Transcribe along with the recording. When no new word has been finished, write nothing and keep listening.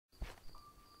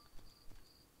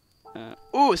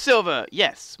Oh, silver!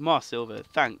 Yes, more silver.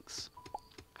 Thanks.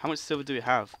 How much silver do we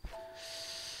have?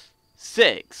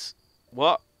 6.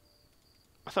 What?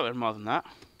 I thought we had more than that.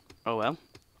 Oh well.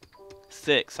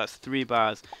 6. That's 3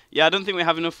 bars. Yeah, I don't think we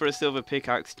have enough for a silver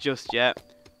pickaxe just yet,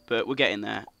 but we're getting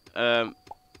there.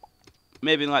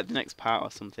 Maybe in like the next part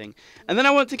or something. And then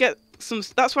I want to get some.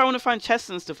 That's why I want to find chests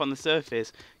and stuff on the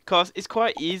surface, cause it's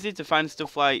quite easy to find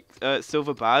stuff like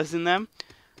silver bars in them.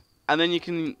 And then you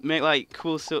can make like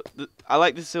cool I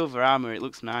like the silver armor, it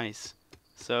looks nice.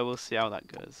 So we'll see how that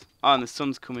goes. Oh, and the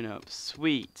sun's coming up.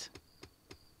 Sweet.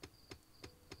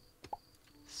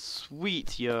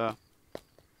 Sweet, yeah.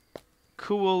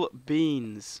 Cool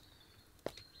beans.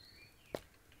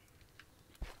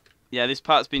 Yeah, this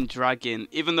part's been dragging,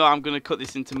 even though I'm going to cut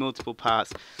this into multiple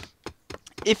parts.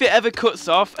 If it ever cuts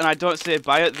off and I don't say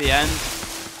bye at the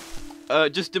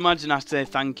end, just imagine I say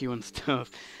thank you and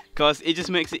stuff. Because it just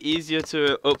makes it easier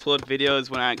to upload videos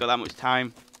when I ain't got that much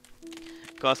time.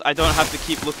 Because I don't have to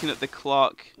keep looking at the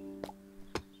clock.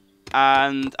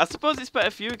 And I suppose it's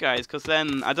better for you guys, because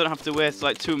then I don't have to waste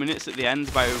like 2 minutes at the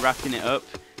end by wrapping it up.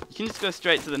 You can just go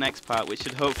straight to the next part, which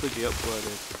should hopefully be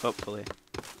uploaded. Hopefully.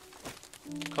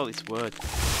 Call this word.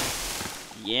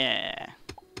 Yeah.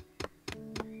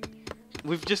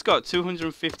 We've just got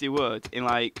 250 words in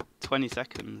like 20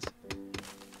 seconds.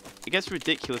 It gets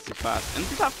ridiculously fast. And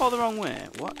did that fall the wrong way?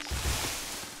 What?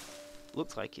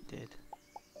 Looks like it did.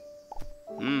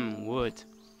 Wood.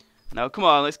 Now, come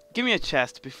on, let's give me a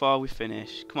chest before we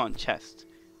finish. Come on, chest.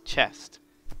 Chest.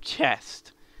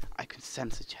 Chest. I can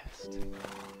sense a chest.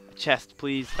 A chest,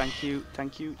 please. Thank you.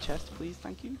 Thank you. Chest, please.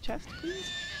 Thank you. Chest, please.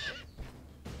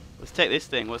 Let's take this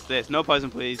thing. What's this? No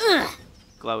poison, please.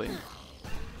 Glowing.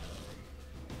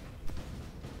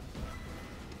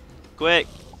 Quick.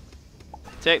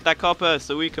 Take that copper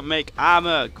so we can make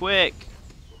armor. Quick.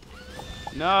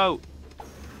 No.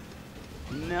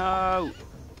 No.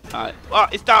 Alright. Oh,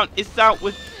 it's down. It's down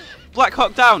with Black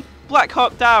Hawk down. Black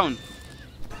Hawk down.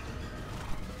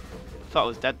 Thought I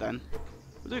was dead then.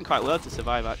 We're doing quite well to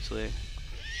survive actually.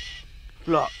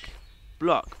 Block.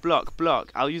 Block, block,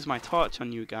 block. I'll use my torch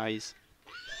on you guys.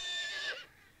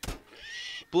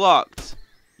 Blocked.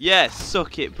 Yes,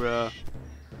 suck it, bro.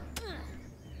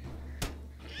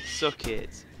 Suck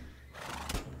it.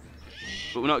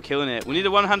 But we're not killing it. We need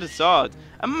a one-handed sword.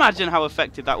 Imagine how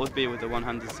effective that would be with a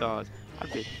one-handed sword.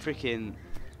 I'd be freaking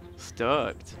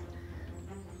stoked.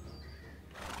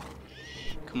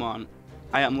 Come on.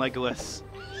 I am Legolas.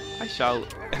 I shall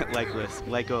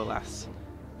Legolas.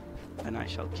 And I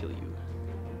shall kill you.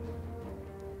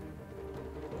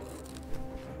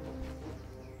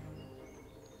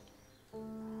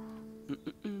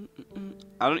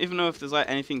 I don't even know if there's like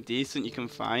anything decent you can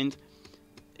find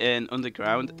in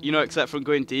underground, you know, except from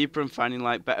going deeper and finding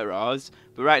like better ores.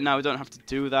 But right now we don't have to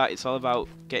do that. It's all about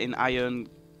getting iron,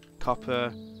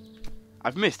 copper.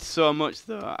 I've missed so much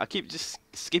though. I keep just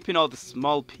skipping all the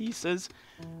small pieces,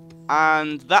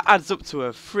 and that adds up to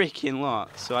a freaking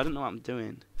lot. So I don't know what I'm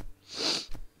doing.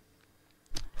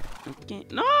 Okay.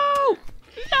 No!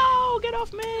 No! Get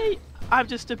off me! I'm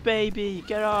just a baby.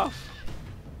 Get off.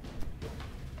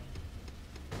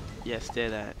 Yeah, stay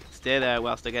there. Stay there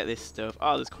whilst I get this stuff.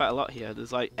 Oh, there's quite a lot here.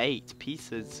 There's like 8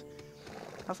 pieces.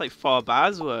 That's like 4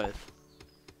 bars worth.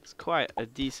 It's quite a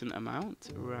decent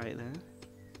amount right there.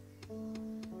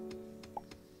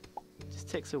 Just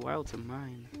takes a while to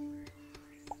mine.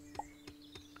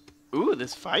 Ooh,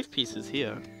 there's 5 pieces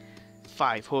here.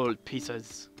 5 whole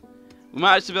pieces. We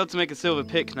might actually be able to make a silver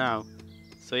pick now.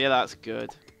 So yeah, that's good.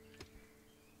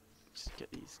 Just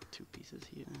get these 2 pieces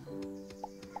here.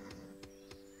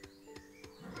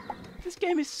 This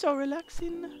game is so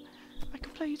relaxing. I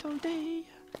could play it all day.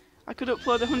 I could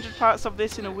upload 100 parts of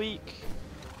this in a week,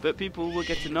 but people will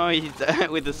get annoyed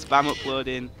with the spam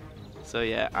uploading. So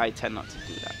yeah, I tend not to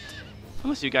do that.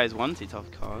 Unless you guys want it,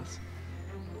 of course.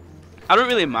 I don't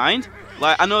really mind.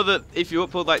 Like, I know that if you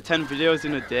upload like 10 videos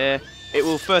in a day, it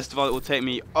will, first of all, it will take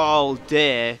me all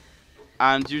day,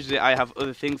 and usually I have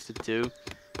other things to do.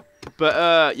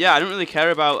 But yeah, I don't really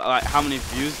care about like how many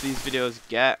views these videos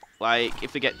get. Like,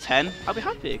 if they get 10, I'll be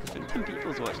happy because 10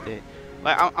 people's watched it.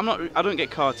 Like, I don't get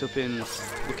caught up in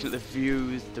looking at the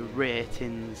views, the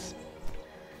ratings,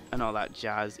 and all that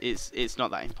jazz. It's not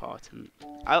that important.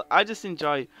 I just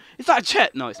enjoy. Is that a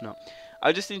chat? No, it's not.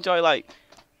 I just enjoy like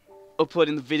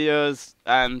uploading the videos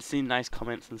and seeing nice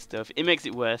comments and stuff. It makes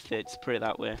it worth it. Just put it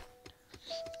that way.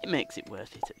 It makes it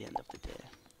worth it at the end of the day.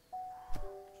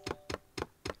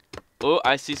 Oh,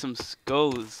 I see some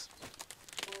skulls.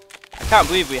 I can't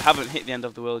believe we haven't hit the end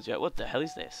of the world yet. What the hell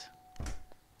is this?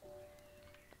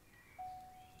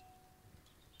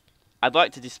 I'd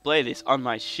like to display this on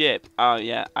my ship. Oh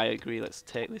yeah, I agree. Let's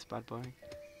take this bad boy.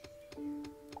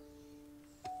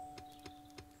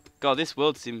 God, this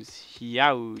world seems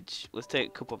huge. Let's take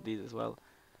a couple of these as well.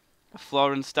 A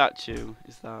Floran statue.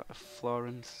 Is that a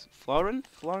Floran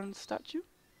statue?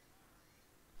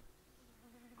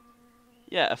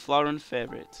 Yeah, a Floran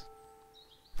favourite.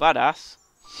 Badass.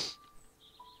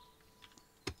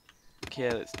 Okay,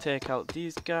 let's take out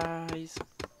these guys.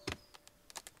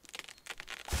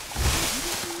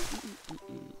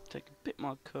 Take a bit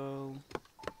more coal.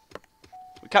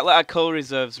 We can't let our coal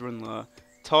reserves run low.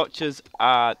 Torches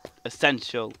are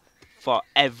essential for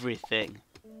everything.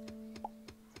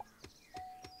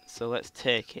 So let's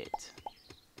take it.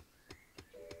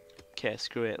 Okay,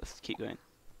 screw it. Let's keep going.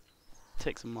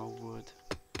 Take some more wood.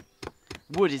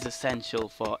 Wood is essential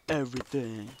for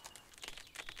everything.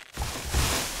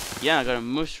 Yeah, I got a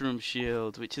mushroom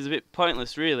shield, which is a bit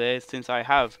pointless really, since I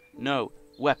have no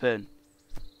weapon.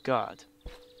 God.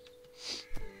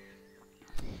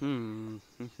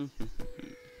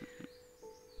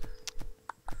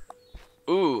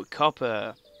 Ooh,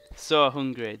 copper. So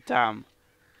hungry, damn.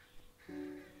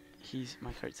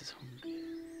 My character's hungry.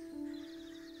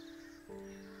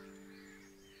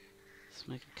 Let's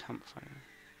make a campfire.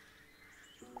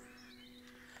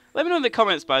 Let me know in the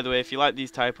comments, by the way, if you like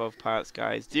these type of parts,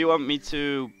 guys. Do you want me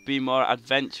to be more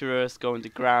adventurous, go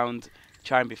underground,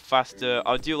 try and be faster,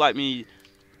 or do you like me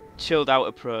chilled out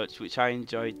approach, which I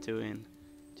enjoy doing?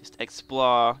 Just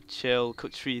explore, chill,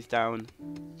 cut trees down,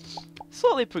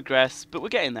 slowly progress, but we're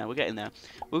getting there. We're getting there.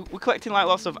 We're collecting like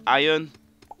lots of iron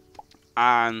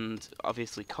and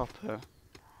obviously copper,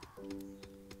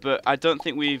 but I don't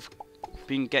think we've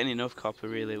been getting enough copper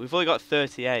really. We've only got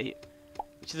 38.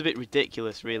 Which is a bit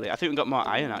ridiculous, really. I think we got more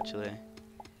iron, actually.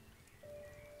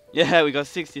 Yeah, we got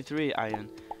 63 iron.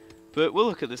 But we'll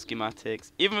look at the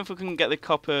schematics. Even if we can get the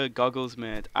copper goggles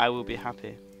made, I will be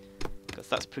happy. Because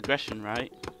that's progression,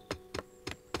 right?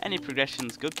 Any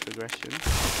progression's good progression.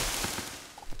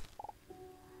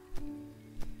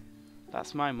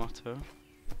 That's my motto.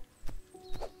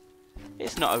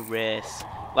 It's not a race.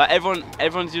 Like,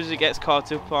 everyone usually gets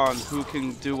caught up on who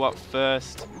can do what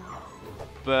first.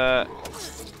 But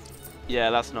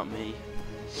yeah, that's not me.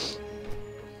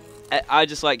 I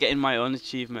just like getting my own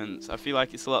achievements. I feel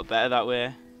like it's a lot better that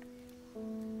way.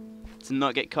 To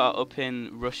not get caught up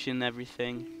in rushing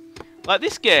everything. Like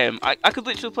this game, I could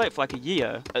literally play it for like a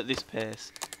year at this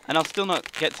pace. And I'll still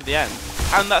not get to the end.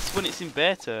 And that's when it's in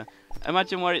beta.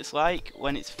 Imagine what it's like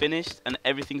when it's finished and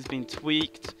everything's been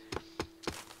tweaked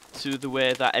to the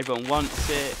way that everyone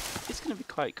wants it. It's going to be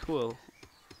quite cool.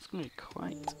 It's going to be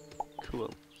quite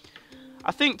cool.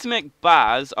 I think to make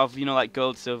bars of, you know, like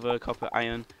gold, silver, copper,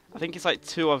 iron, I think it's like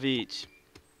 2 of each.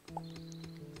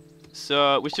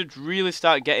 So we should really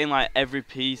start getting like every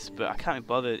piece, but I can't be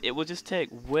bothered. It will just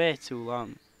take way too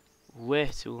long.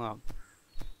 Way too long.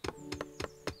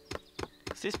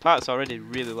 'Cause this part's already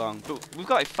really long, but we've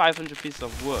got like 500 pieces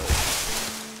of wood,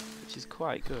 which is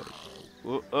quite good.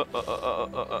 No,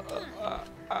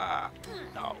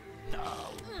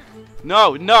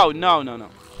 no. No.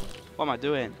 What am I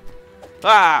doing?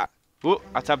 Ah! Oh,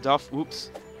 I tabbed off. Whoops.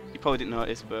 You probably didn't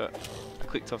notice, but I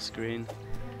clicked off screen.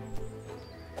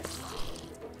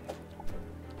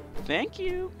 Thank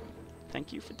you.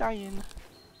 Thank you for dying.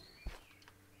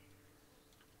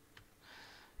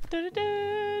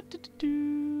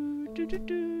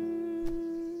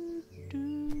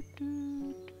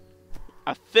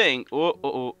 I think.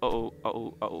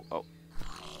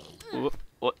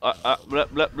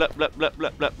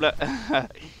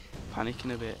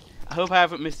 Panicking a bit. I hope I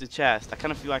haven't missed a chest. I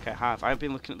kind of feel like I have. I've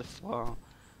been looking at the floor.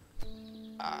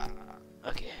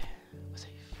 Okay. We're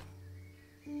safe.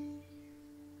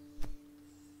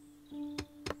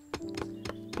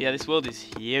 Yeah, this world is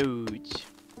huge.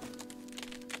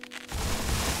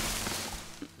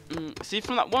 See,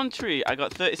 from that one tree, I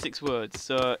got 36 words,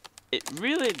 so it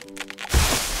really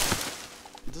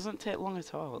doesn't take long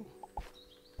at all.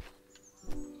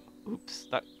 Oops,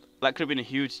 that could have been a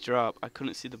huge drop. I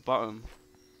couldn't see the bottom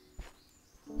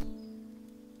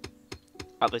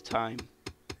at the time.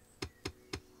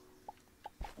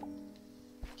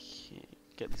 Okay,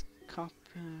 get this copper.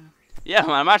 Yeah,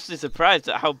 man, I'm actually surprised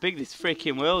at how big this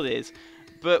freaking world is.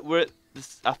 But we're at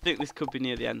this, I think this could be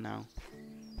near the end now.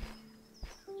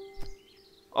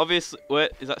 Obviously,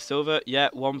 wait, is that silver? Yeah,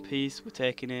 1 piece, we're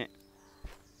taking it.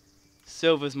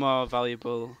 Silver's more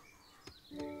valuable.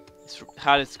 It's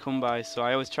harder to come by, so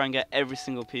I always try and get every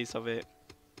single piece of it.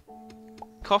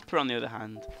 Copper, on the other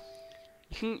hand,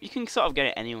 you can sort of get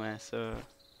it anywhere, so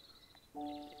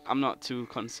I'm not too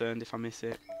concerned if I miss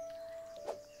it.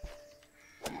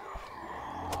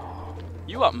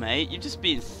 You what, mate? You're just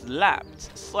being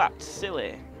slapped. Slapped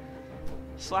silly.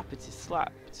 Slappity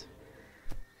slapped.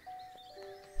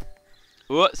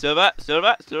 Oh, silver,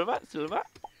 silver, silver, silver.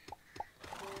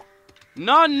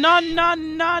 No, no, no,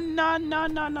 no, no, no, no,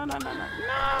 no, no, no, no,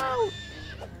 no!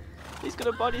 He's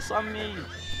gonna body slam me.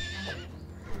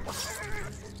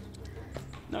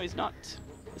 No, he's not.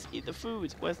 Let's eat the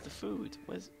food. Where's the food?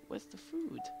 Where's the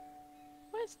food?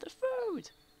 Where's the food?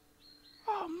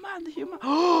 Oh man, the human.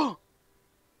 Oh!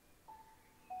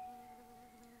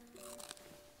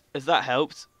 Has that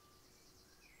helped?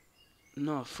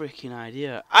 No freaking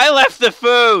idea. I left the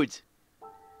food!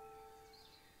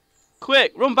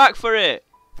 Quick, run back for it!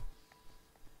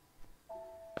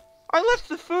 I left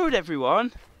the food,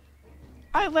 everyone!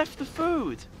 I left the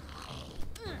food!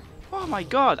 Oh my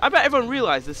god, I bet everyone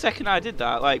realised the second I did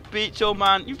that, like, Beachil,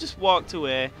 man, you've just walked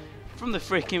away from the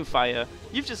freaking fire.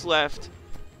 You've just left.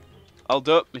 Hold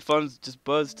up, my phone's just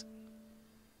buzzed.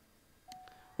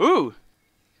 Ooh!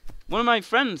 One of my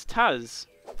friends, Taz,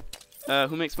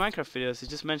 who makes Minecraft videos, has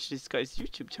just mentioned he's got his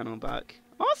YouTube channel back.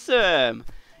 Awesome!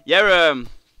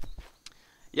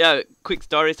 Yeah, quick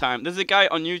story time. There's a guy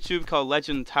on YouTube called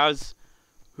Legend Taz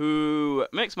who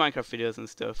makes Minecraft videos and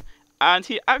stuff. And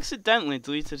he accidentally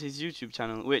deleted his YouTube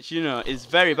channel, which, you know, is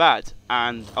very bad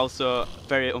and also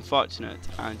very unfortunate.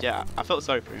 And yeah, I felt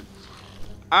sorry for him.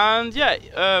 And yeah,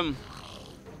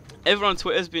 everyone on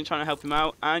Twitter's been trying to help him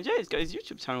out. And yeah, he's got his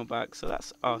YouTube channel back, so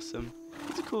that's awesome.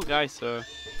 He's a cool guy, so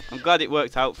I'm glad it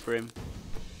worked out for him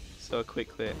so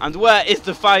quickly. And where is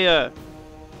the fire?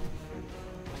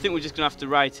 I think we're just going to have to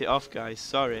write it off, guys.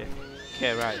 Sorry.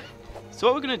 Okay, right. So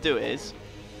what we're going to do is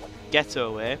get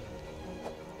away.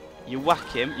 You whack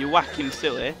him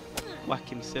silly. Whack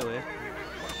him silly.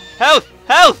 Health!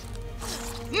 Health!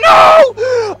 No!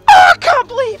 Oh, I can't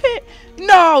believe it!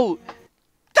 No!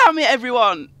 Damn it,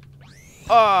 everyone!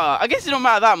 Oh, I guess it don't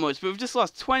matter that much, but we've just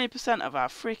lost 20% of our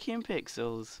freaking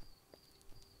pixels.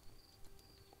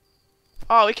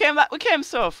 Oh, we came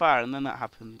so far, and then that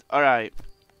happened. Alright.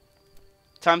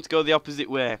 Time to go the opposite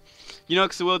way. You know,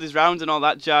 because the world is round and all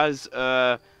that jazz.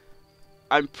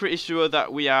 I'm pretty sure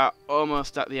that we are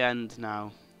almost at the end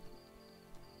now.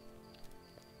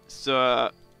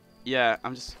 So, yeah,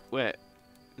 I'm just... Wait.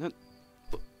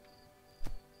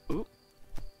 Ooh.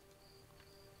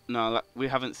 No, we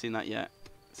haven't seen that yet.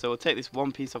 So we'll take this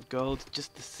one piece of gold.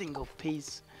 Just the single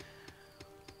piece.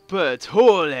 But,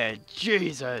 holy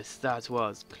Jesus, that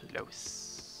was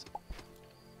close.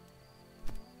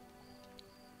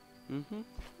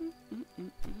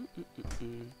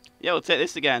 Yeah, we'll take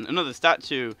this again. Another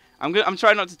statue. I'm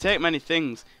trying not to take many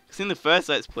things, because in the first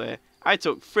Let's Play, I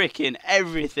took freaking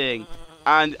everything.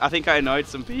 And I think I annoyed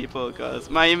some people, because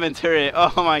my inventory,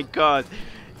 oh my god,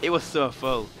 it was so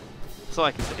full. That's all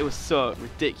I can say. It was so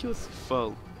ridiculously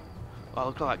full. Oh,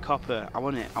 look at that copper. I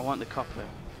want it. I want the copper.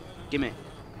 Gimme.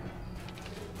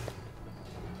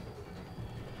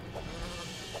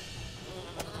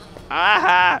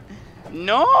 Ah!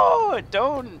 No!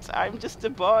 Don't! I'm just a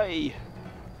boy.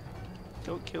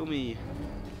 Don't kill me.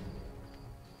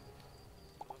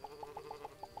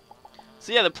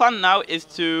 So yeah, the plan now is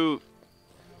to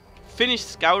finish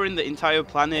scouring the entire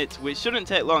planet, which shouldn't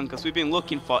take long because we've been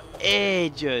looking for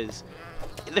ages.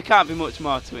 There can't be much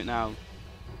more to it now.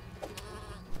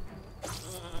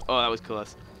 Oh, that was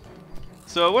close.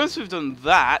 So once we've done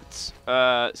that,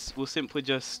 we'll simply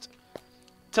just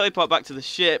teleport back to the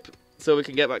ship so we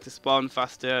can get back to spawn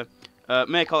faster,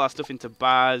 make all our stuff into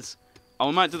bars. Oh,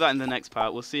 we might do that in the next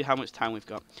part. We'll see how much time we've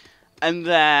got. And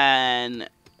then,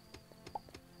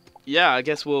 yeah, I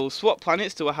guess we'll swap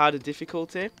planets to a harder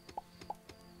difficulty.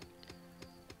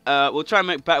 We'll try and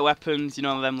make better weapons, you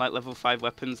know, them like level 5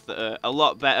 weapons that are a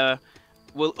lot better.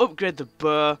 We'll upgrade the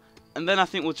bow, and then I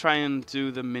think we'll try and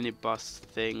do the mini-boss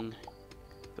thing.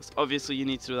 Because obviously you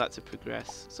need to do that to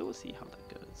progress. So we'll see how that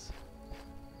goes.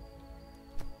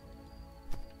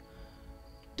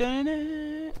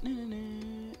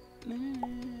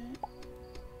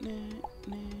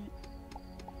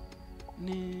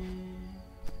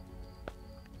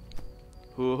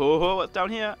 Ho ho ho, what's down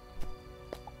here?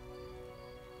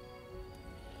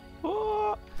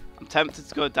 Oh, I'm tempted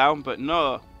to go down, but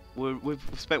no. We've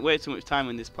spent way too much time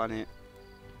on this planet.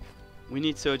 We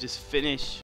need to just finish